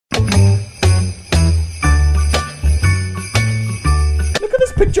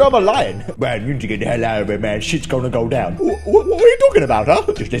picture of a lion. Man, you need to get the hell out of here, man. Shit's gonna go down. What are you talking about,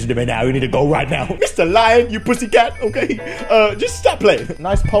 huh? Just listen to me now. You need to go right now. Mr. Lion, you pussycat, okay? Just stop playing.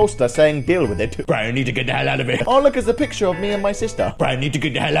 Nice poster saying deal with it. Brian, you need to get the hell out of here. Oh, look, it's a picture of me and my sister. Brian, you need to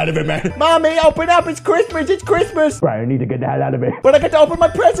get the hell out of here, man. Mommy, open up. It's Christmas. It's Christmas. Brian, you need to get the hell out of here. But I get to open my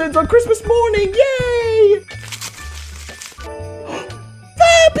presents on Christmas morning. Yay!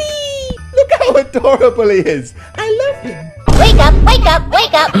 Furby! Look how adorable he is. I love him. Wake up, wake up,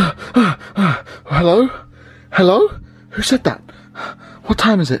 wake up! Hello? Hello? Who said that? What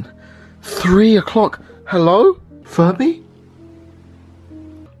time is it? 3 o'clock. Hello? Furby?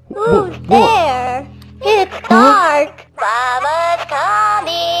 Who's there? It's dark. Mama's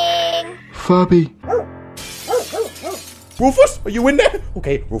coming. Furby. Rufus, are you in there?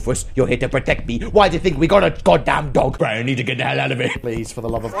 Okay, Rufus, you're here to protect me. Why do you think we got a goddamn dog? Brian, I need to get the hell out of here. Please, for the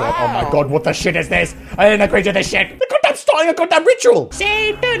love of God. Oh my God, what the shit is this? I didn't agree to this shit. The goddamn starting a goddamn ritual.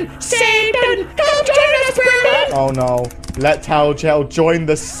 Satan, Satan, come join us, Brian. Oh no. Let Tattletail join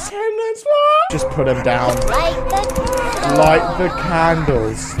the sentence. Just put him down. Light the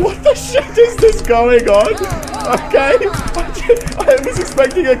candles. What the shit is this going on? Okay. I was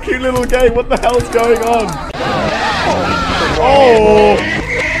expecting a cute little game. What the hell's going on? Oh!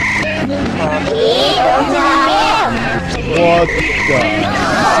 What the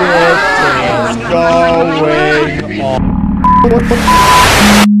shit is going on? What the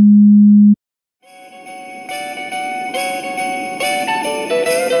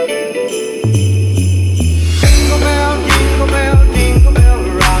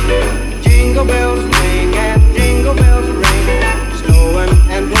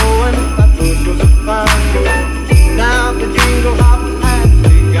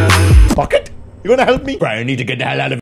Bucket? You gonna help me? Brian, I need to get the hell out of here.